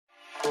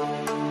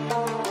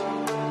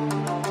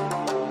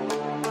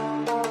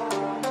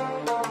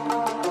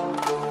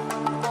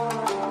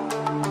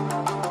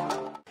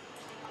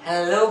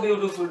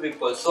beautiful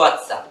people. So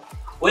what's up?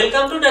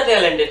 Welcome to the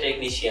Talented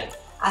Technician.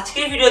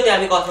 আজকের ভিডিওতে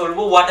আমি কথা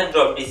বলবো ওয়াটার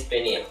ড্রপ ডিসপ্লে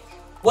নিয়ে।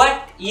 What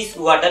is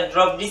water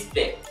drop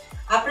display?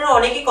 আপনারা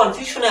অনেকেই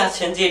কনফিউশনে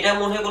আছেন যে এটা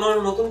মনে হয় কোনো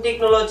নতুন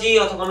টেকনোলজি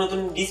অথবা নতুন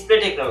ডিসপ্লে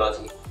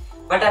টেকনোলজি।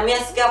 বাট আমি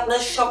আজকে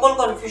আপনার সকল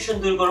কনফিউশন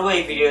দূর করব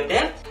এই ভিডিওতে।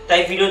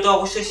 তাই ভিডিওতে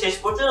অবশ্যই শেষ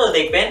পর্যন্ত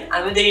দেখবেন।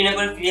 আমি দেরি না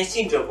করে ফিরে আসছি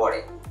ইন্ট্রোর পরে।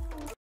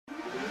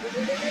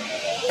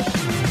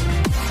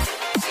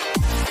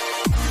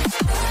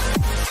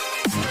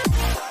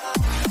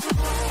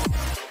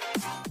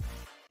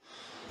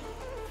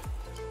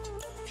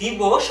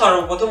 ভিভো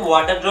সর্বপ্রথম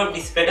ওয়াটার ড্রপ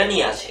ডিসপ্লেটা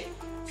নিয়ে আসে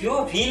ভিভো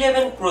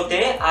V11 প্রোতে,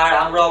 আর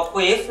আমরা Oppo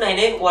F9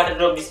 a water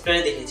drop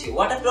display দেখেছি।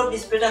 ওয়াটার ড্রপ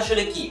ডিসপ্লেটা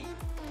আসলে কি?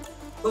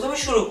 প্রথমে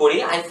শুরু করি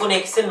আইফোন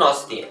X এর নচ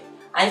দিয়ে।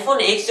 আইফোন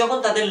X যখন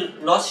তাদের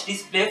নচ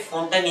ডিসপ্লে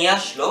ফোনটা নিয়ে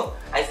আসলো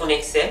আইফোন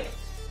X এ,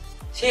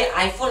 সেই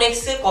আইফোন X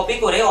এ কপি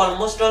করে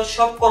অলমোস্ট অল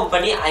সব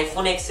কোম্পানি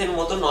আইফোন X এর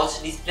মতো নচ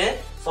ডিসপ্লে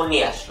ফোন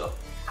নিয়ে আসলো।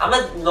 আমরা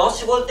নচ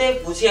বলতে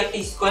বুঝি একটা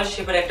স্কোয়ার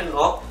শেপের একটা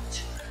নচ,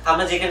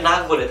 আমরা যেটা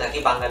নাক বলে থাকি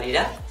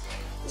বাঙালিরা।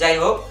 যাই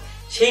হোক,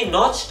 সেই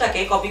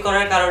নচটাকে কপি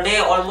করার কারণে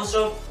অলমোস্ট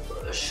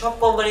সব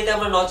কোম্পানিতে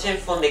আমরা নচের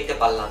ফোন দেখতে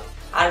পারলাম,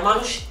 আর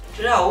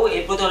মানুষরাও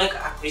এর প্রতি অনেক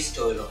আকৃষ্ট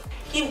হলো।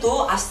 কিন্তু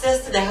আস্তে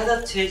আস্তে দেখা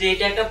যাচ্ছে যে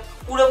এটা একটা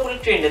পুরোপুরি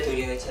ট্রেন্ডে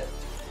তৈরি হয়েছে।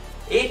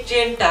 এই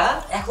ট্রেন্ডটা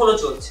এখনো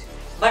চলছে,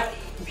 বাট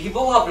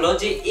ভিভো ভাবলো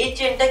যে এই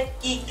ট্রেন্ডটা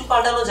কি একটু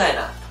পাল্টানো যায়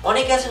না।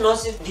 অনেকে আছে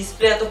নচ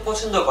ডিসপ্লে এত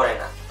পছন্দ করে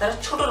না, তারা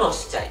ছোট নচ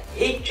চায়।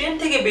 এই ট্রেন্ড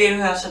থেকে বের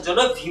হয়ে আসার জন্য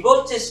ভিভো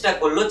চেষ্টা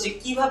করলো যে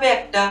কিভাবে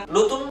একটা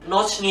নতুন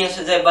নচ নিয়ে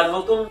আসা যায় বা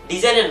নতুন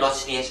ডিজাইনের নচ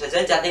নিয়ে আসা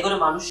যায় যাতে করে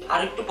মানুষ আর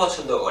একটু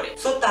পছন্দ করে।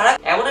 সো তারা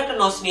এমন একটা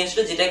নচ নিয়ে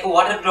আসলো যেটাকে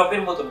ওয়াটার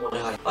ড্রপের মতন মনে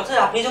হয়। অর্থাৎ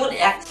আপনি যখন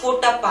এক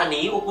ফোঁটা পানি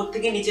উপর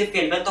থেকে নিচে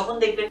ফেলবেন তখন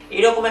দেখবেন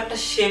এরকম একটা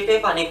শেপে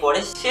পানি পড়ে,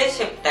 সে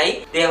শেপটাই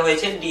দেওয়া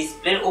হয়েছে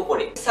ডিসপ্লের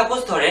উপরে। সাপোজ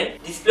ধরেন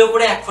ডিসপ্লের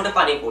উপরে এক ফোঁটা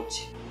পানি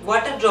পড়ছে,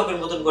 ওয়াটার ড্রপের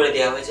মতন করে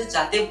দেওয়া হয়েছে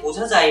যাতে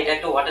বোঝা যায় এটা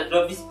একটা ওয়াটার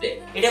ড্রপ ডিসপ্লে।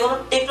 এটা কোনো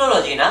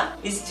টেকনোলজি না,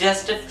 ইটস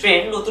জাস্ট আ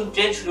ট্রেন্ড। নতুন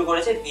ট্রেন্ড শুরু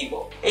করেছে ভিভো।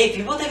 এই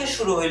ভিভো থেকে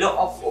শুরু হইলো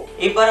Oppo।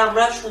 এবার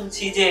আমরা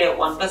শুনছি যে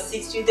OnePlus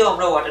 6T তেও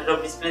আমরা ওয়াটার ড্রপ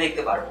ডিসপ্লে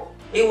দেখতে পারবো।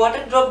 এই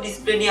ওয়াটার ড্রপ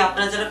ডিসপ্লে নিয়ে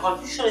আপনারা যারা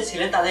কনফিউশনে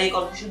ছিলেন তাদের এই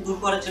কনফিউশন দূর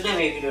করার জন্য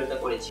আমি এই ভিডিওটা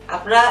করেছি।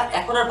 আপনারা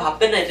এখন আর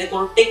ভাববেন না এটা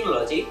কোনো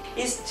টেকনোলজি,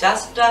 ইটস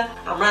জাস্ট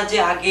আমরা যে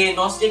আগে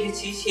নচ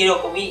দেখেছি সেই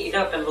রকমই এটা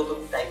একটা নতুন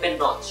টাইপের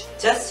নচ,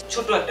 জাস্ট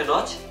ছোট একটা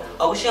নচ।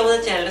 অবশ্যই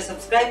আমাদের চ্যানেলটা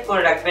সাবস্ক্রাইব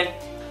করে রাখবেন।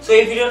 সো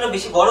এই ভিডিওটা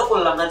বেশি বড়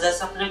করলাম না, জাস্ট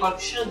আপনাদের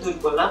কনফিউশন দূর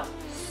করলাম।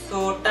 So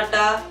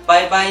tata,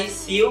 bye bye,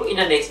 C you in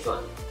the next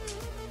one.